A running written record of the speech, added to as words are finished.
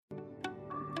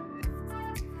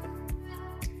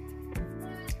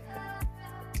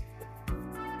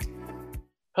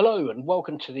Hello and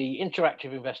welcome to the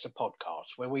Interactive Investor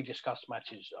Podcast, where we discuss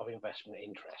matters of investment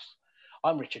interest.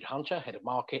 I'm Richard Hunter, Head of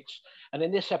Markets, and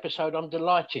in this episode I'm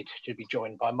delighted to be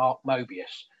joined by Mark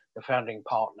Mobius, the founding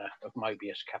partner of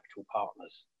Mobius Capital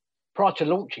Partners. Prior to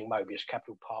launching Mobius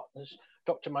Capital Partners,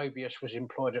 Dr. Mobius was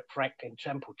employed at Franklin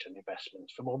Templeton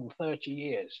Investments for more than 30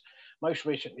 years, most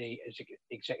recently as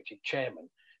Executive Chairman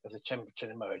of the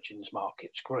Templeton Emerging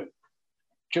Markets Group.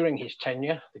 During his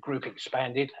tenure, the group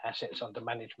expanded assets under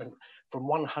management from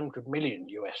 $100 million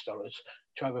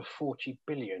to over $40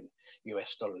 billion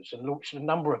and launched a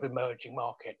number of emerging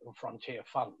market and frontier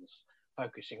funds,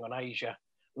 focusing on Asia,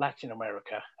 Latin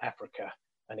America, Africa,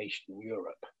 and Eastern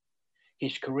Europe.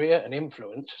 His career and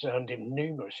influence has earned him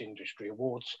numerous industry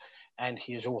awards, and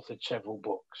he has authored several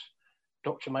books.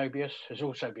 Dr. Mobius has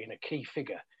also been a key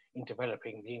figure in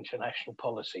developing the international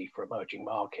policy for emerging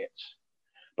markets.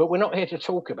 But we're not here to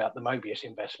talk about the Mobius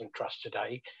Investment Trust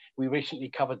today. We recently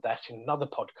covered that in another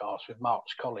podcast with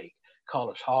Mark's colleague,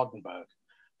 Carlos Hardenberg,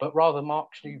 but rather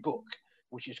Mark's new book,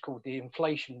 which is called The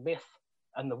Inflation Myth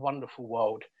and the Wonderful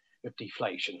World of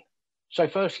Deflation. So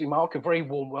firstly, Mark, a very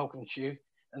warm welcome to you,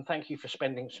 and thank you for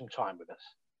spending some time with us.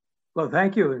 Well,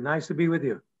 thank you. Nice to be with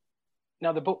you.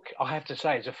 Now, the book, I have to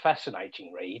say, is a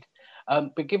fascinating read,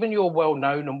 but given your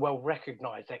well-known and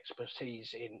well-recognised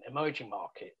expertise in emerging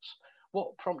markets,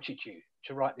 what prompted you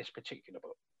to write this particular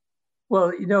book?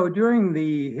 Well, during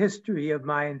the history of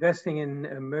my investing in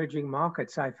emerging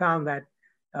markets, I found that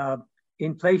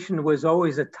inflation was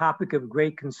always a topic of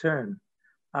great concern.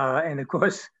 And of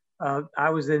course, I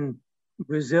was in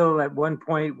Brazil at one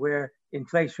point where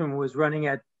inflation was running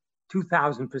at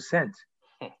 2,000%.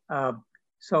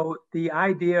 So the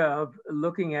idea of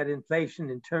looking at inflation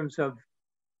in terms of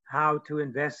how to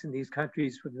invest in these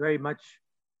countries was very much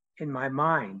in my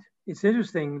mind. It's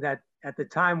interesting that at the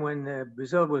time when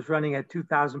Brazil was running at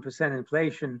 2,000%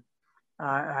 inflation,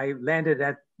 I landed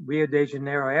at Rio de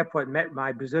Janeiro airport and met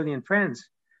my Brazilian friends.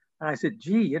 And I said,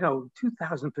 gee,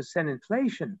 2,000%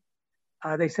 inflation.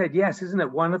 They said, yes, isn't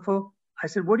it wonderful? I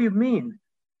said, what do you mean?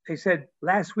 They said,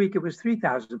 last week it was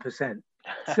 3,000%.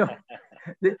 So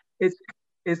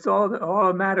it's all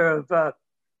a matter of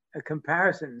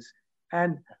comparisons.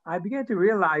 And I began to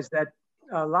realize that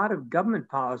a lot of government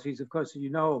policies, of course,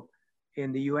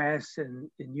 in the US and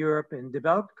in Europe and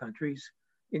developed countries,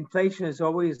 inflation is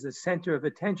always the center of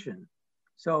attention.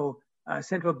 So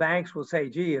central banks will say,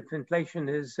 gee, if inflation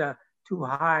is too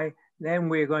high, then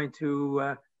we're going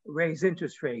to raise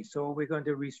interest rates, or we're going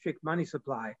to restrict money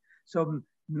supply. So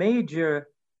major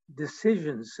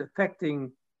decisions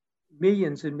affecting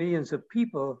millions and millions of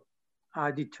people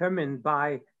are determined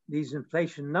by these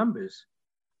inflation numbers.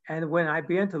 And when I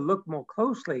began to look more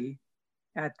closely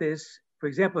at this, for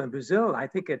example, in Brazil, I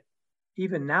think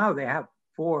even now they have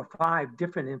 4 or 5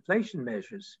 different inflation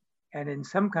measures. And in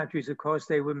some countries, of course,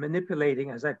 they were manipulating,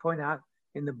 as I point out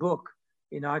in the book,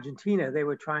 in Argentina, they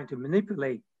were trying to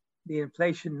manipulate the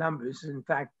inflation numbers. In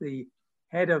fact, the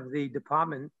head of the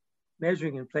department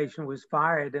measuring inflation was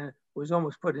fired and was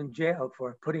almost put in jail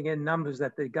for putting in numbers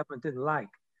that the government didn't like.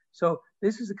 So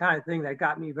this is the kind of thing that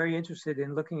got me very interested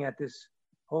in looking at this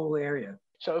whole area.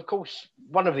 So, of course,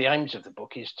 one of the aims of the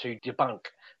book is to debunk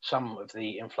some of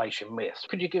the inflation myths.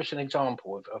 Could you give us an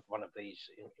example of one of these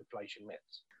inflation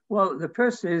myths? Well, the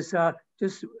first is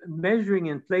just measuring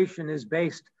inflation is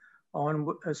based on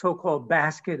a so-called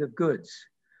basket of goods.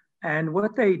 And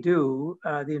what they do,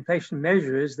 the inflation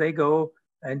measures, they go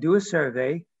and do a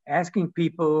survey asking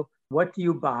people, what do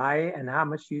you buy and how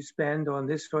much do you spend on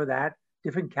this or that,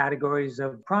 different categories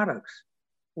of products.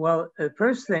 Well, the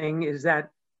first thing is that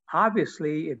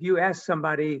obviously, if you ask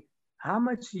somebody, how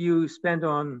much you spend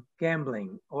on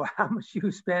gambling or how much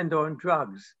you spend on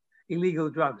drugs, illegal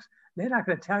drugs, they're not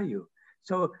going to tell you.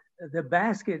 So the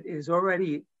basket is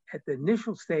already at the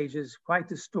initial stages quite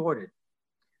distorted.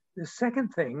 The second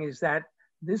thing is that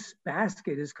this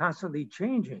basket is constantly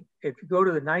changing. If you go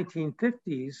to the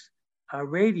 1950s,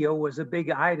 radio was a big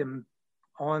item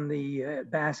on the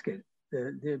basket,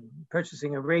 the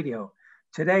purchasing a radio.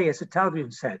 Today, it's a television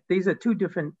set. These are 2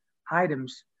 different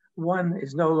items. One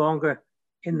is no longer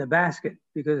in the basket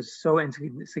because it's so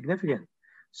insignificant.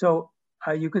 So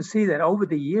you can see that over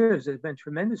the years, there's been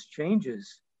tremendous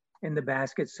changes in the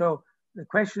basket. So the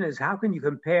question is, how can you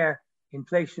compare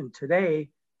inflation today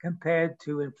compared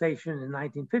to inflation in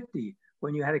 1950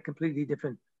 when you had a completely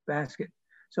different basket?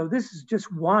 So this is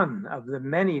just one of the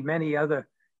many, many other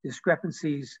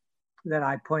discrepancies that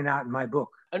I point out in my book.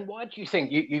 And why do you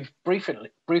think, you've briefly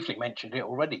mentioned it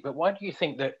already, but why do you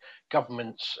think that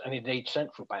governments and indeed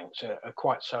central banks are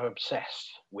quite so obsessed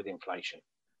with inflation?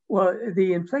 Well,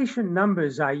 the inflation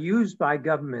numbers are used by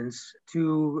governments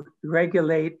to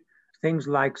regulate things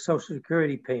like Social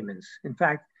Security payments. In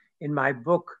fact, in my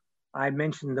book, I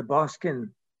mentioned the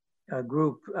Boston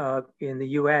group in the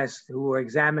US who were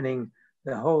examining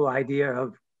the whole idea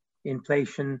of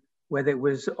inflation, whether it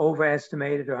was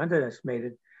overestimated or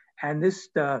underestimated. And this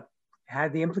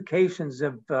had the implications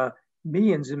of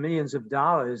millions and millions of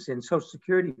dollars in Social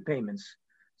Security payments.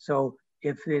 So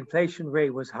if the inflation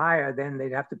rate was higher, then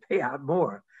they'd have to pay out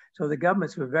more. So the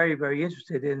governments were very, very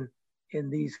interested in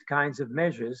these kinds of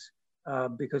measures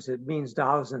because it means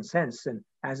dollars and cents and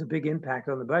has a big impact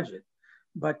on the budget.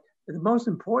 But the most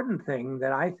important thing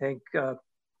that I think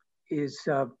is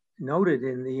noted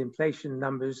in the inflation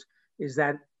numbers is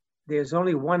that there's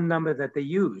only one number that they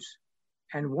use.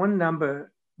 And one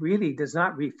number really does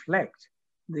not reflect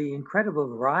the incredible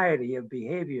variety of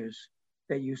behaviors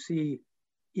that you see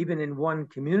even in one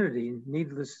community,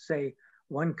 needless to say,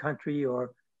 one country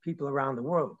or people around the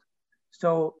world.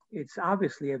 So it's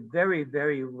obviously a very,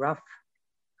 very rough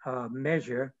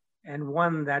measure and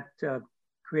one that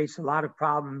creates a lot of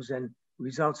problems and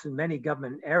results in many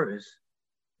government errors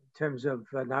in terms of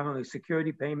not only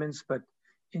security payments, but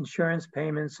insurance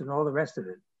payments and all the rest of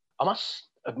it. I must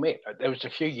admit, there was a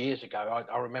few years ago,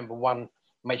 I remember one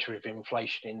measure of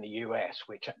inflation in the US,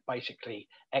 which basically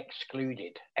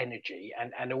excluded energy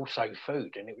and also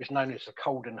food. And it was known as the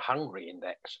cold and hungry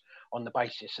index on the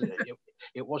basis that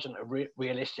it wasn't a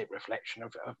realistic reflection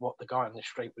of what the guy on the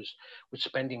street was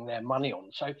spending their money on.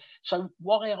 So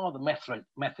why are the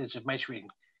methods of measuring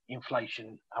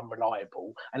inflation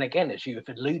unreliable? And again, as you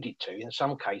have alluded to, in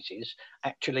some cases,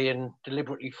 actually and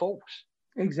deliberately false.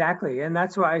 Exactly. And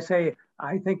that's why I say,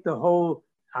 I think the whole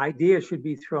idea should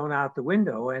be thrown out the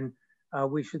window, and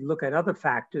we should look at other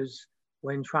factors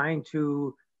when trying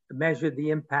to measure the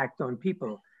impact on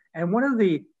people. And one of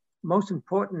the most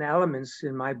important elements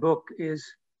in my book is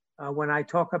when I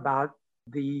talk about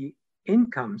the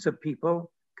incomes of people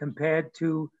compared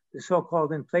to the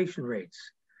so-called inflation rates.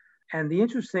 And the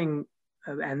interesting,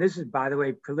 and this is, by the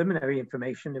way, preliminary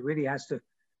information, it really has to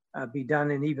be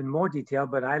done in even more detail,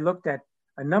 but I looked at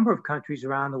a number of countries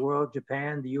around the world,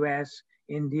 Japan, the US,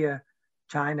 India,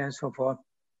 China, and so forth.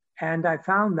 And I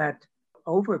found that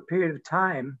over a period of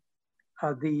time,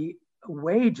 the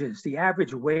wages, the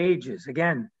average wages,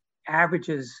 again,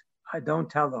 averages don't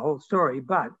tell the whole story,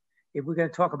 but if we're going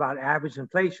to talk about average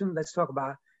inflation, let's talk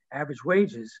about average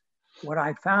wages. What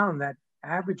I found that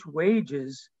average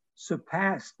wages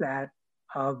surpassed that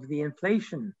of the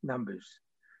inflation numbers.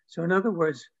 So in other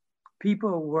words,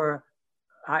 people were,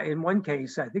 in one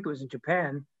case, I think it was in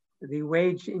Japan, the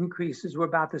wage increases were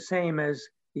about the same as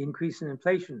the increase in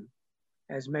inflation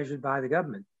as measured by the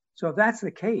government. So if that's the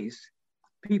case,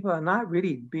 people are not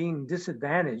really being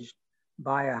disadvantaged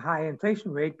by a high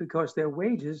inflation rate because their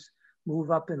wages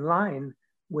move up in line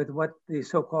with what the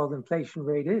so-called inflation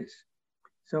rate is.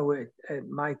 So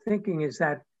my thinking is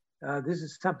that this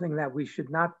is something that we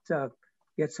should not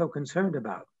get so concerned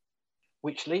about.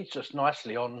 Which leads us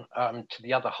nicely on to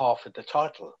the other half of the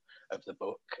title of the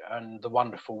book, and the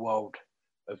Wonderful World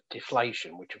of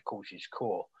Deflation, which of course is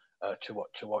core to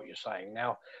what you're saying.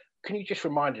 Now, can you just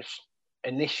remind us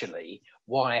initially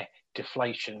why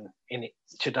deflation in it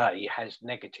today has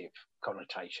negative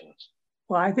connotations?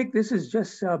 Well, I think this is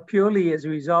just purely as a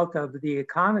result of the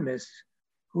economists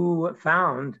who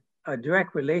found a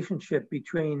direct relationship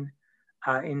between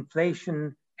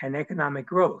inflation and economic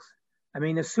growth. I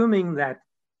mean, assuming that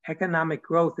economic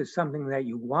growth is something that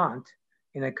you want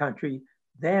in a country,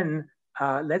 then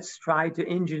let's try to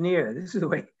engineer. This is the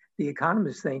way the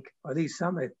economists think, or at least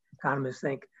some economists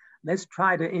think. Let's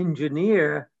try to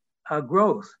engineer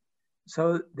growth.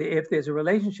 So if there's a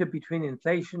relationship between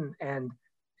inflation and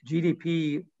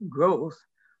GDP growth,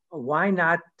 why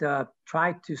not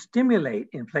try to stimulate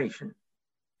inflation?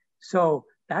 So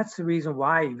that's the reason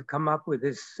why you've come up with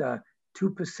this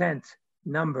 2%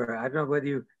 number. I don't know whether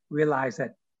you realize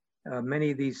that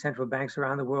many of these central banks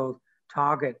around the world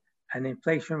target an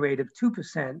inflation rate of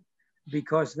 2%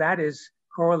 because that is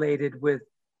correlated with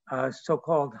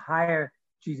so-called higher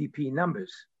GDP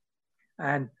numbers.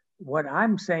 And what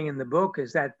I'm saying in the book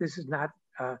is that this is not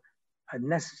a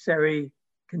necessary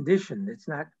condition. It's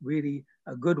not really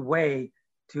a good way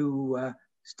to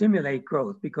stimulate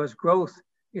growth, because growth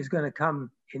is going to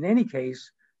come in any case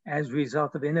as a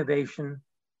result of innovation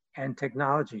and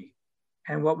technology.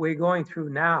 And what we're going through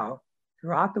now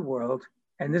throughout the world,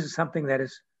 and this is something that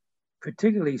is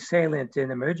particularly salient in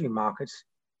emerging markets,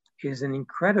 is an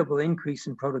incredible increase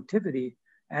in productivity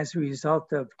as a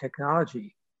result of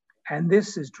technology. And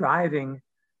this is driving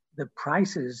the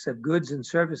prices of goods and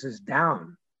services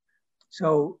down.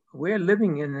 So we're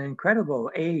living in an incredible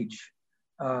age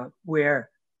where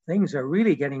things are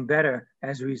really getting better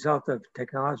as a result of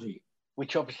technology.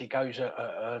 Which obviously goes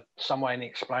some way in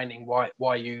explaining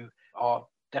why you are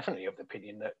definitely of the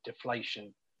opinion that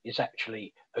deflation is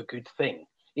actually a good thing.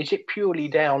 Is it purely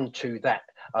down to that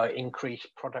increased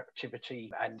productivity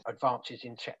and advances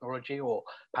in technology, or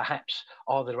perhaps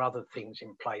are there other things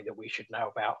in play that we should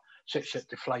know about, such that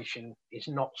deflation is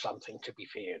not something to be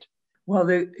feared? Well,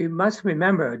 you must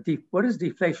remember, what does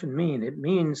deflation mean? It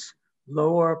means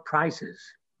lower prices,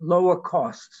 lower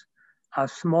costs, a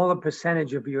smaller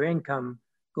percentage of your income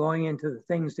going into the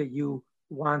things that you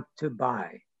want to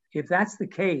buy. If that's the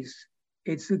case,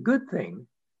 it's a good thing.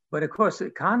 But of course,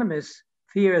 economists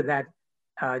fear that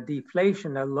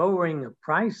deflation, a lowering of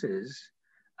prices,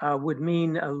 would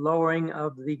mean a lowering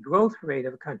of the growth rate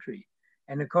of a country.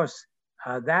 And of course,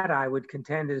 that I would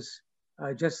contend is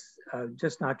just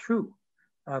not true.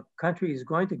 A country is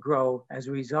going to grow as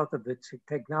a result of its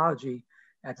technology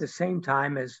at the same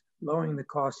time as lowering the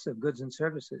costs of goods and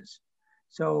services.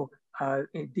 So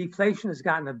deflation has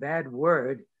gotten a bad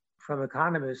word from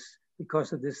economists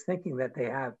because of this thinking that they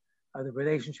have of the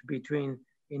relationship between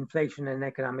inflation and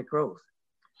economic growth.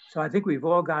 So I think we've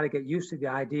all got to get used to the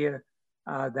idea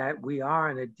that we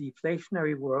are in a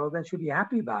deflationary world and should be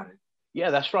happy about it. Yeah,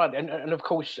 that's right. And of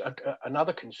course,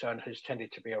 another concern has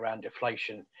tended to be around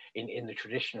deflation in the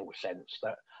traditional sense,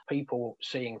 that people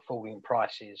seeing falling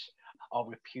prices are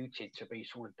reputed to be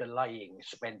sort of delaying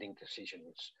spending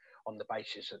decisions on the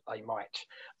basis that they might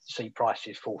see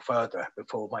prices fall further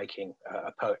before making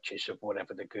a purchase of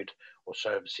whatever the good or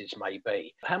services may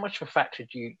be. How much of a factor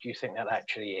do you think that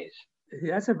actually is?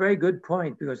 That's a very good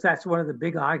point, because that's one of the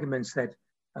big arguments that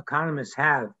economists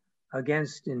have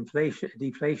against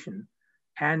deflation.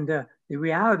 And the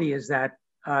reality is that,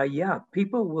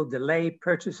 people will delay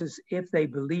purchases if they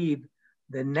believe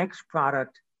the next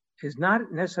product is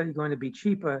not necessarily going to be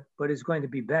cheaper, but is going to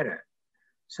be better.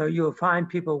 So you'll find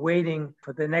people waiting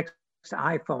for the next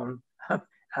iPhone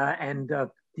and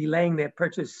delaying their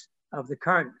purchase of the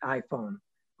current iPhone.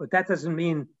 But that doesn't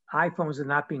mean iPhones are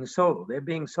not being sold. They're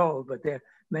being sold, but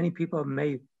many people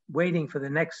may waiting for the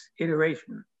next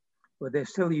iteration, but they're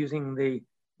still using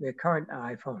their current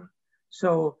iPhone.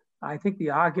 So I think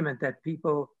the argument that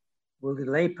people will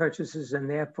delay purchases and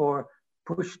therefore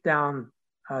push down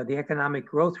the economic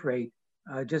growth rate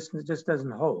just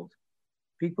doesn't hold.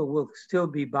 People will still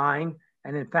be buying,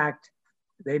 and in fact,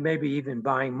 they may be even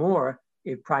buying more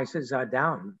if prices are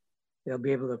down. They'll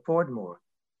be able to afford more.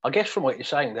 I guess from what you're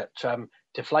saying, that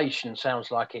deflation sounds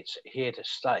like it's here to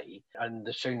stay, and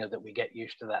the sooner that we get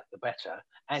used to that, the better.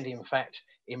 And in fact,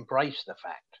 embrace the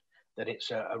fact that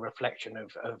it's a reflection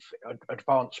of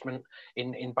advancement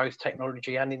in both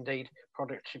technology and indeed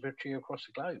productivity across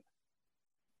the globe.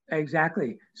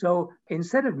 Exactly. So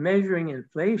instead of measuring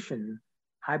inflation,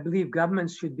 I believe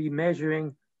governments should be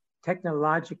measuring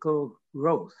technological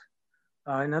growth.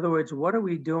 In other words, what are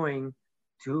we doing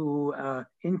to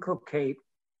inculcate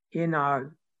in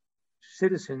our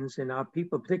citizens, in our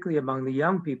people, particularly among the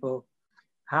young people,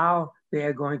 how they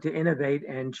are going to innovate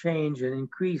and change and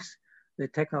increase the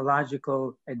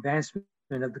technological advancement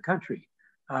of the country.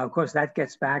 Of course, that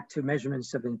gets back to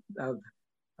measurements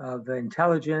of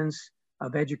intelligence,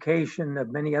 of education,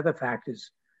 of many other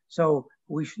factors. So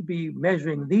we should be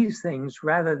measuring these things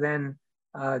rather than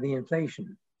the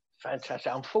inflation.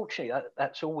 Fantastic. Unfortunately,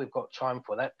 that's all we've got time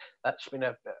for. That's been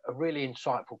a really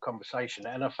insightful conversation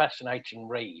and a fascinating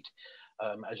read.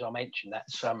 As I mentioned,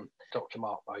 that's Dr.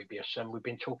 Mark Mobius, and we've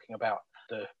been talking about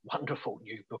the wonderful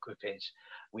new book of his,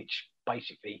 which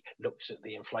basically looks at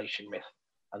the inflation myth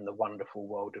and the wonderful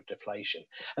world of deflation.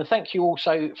 And thank you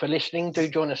also for listening. Do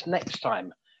join us next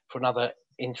time for another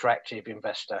interactive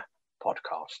investor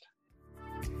podcast.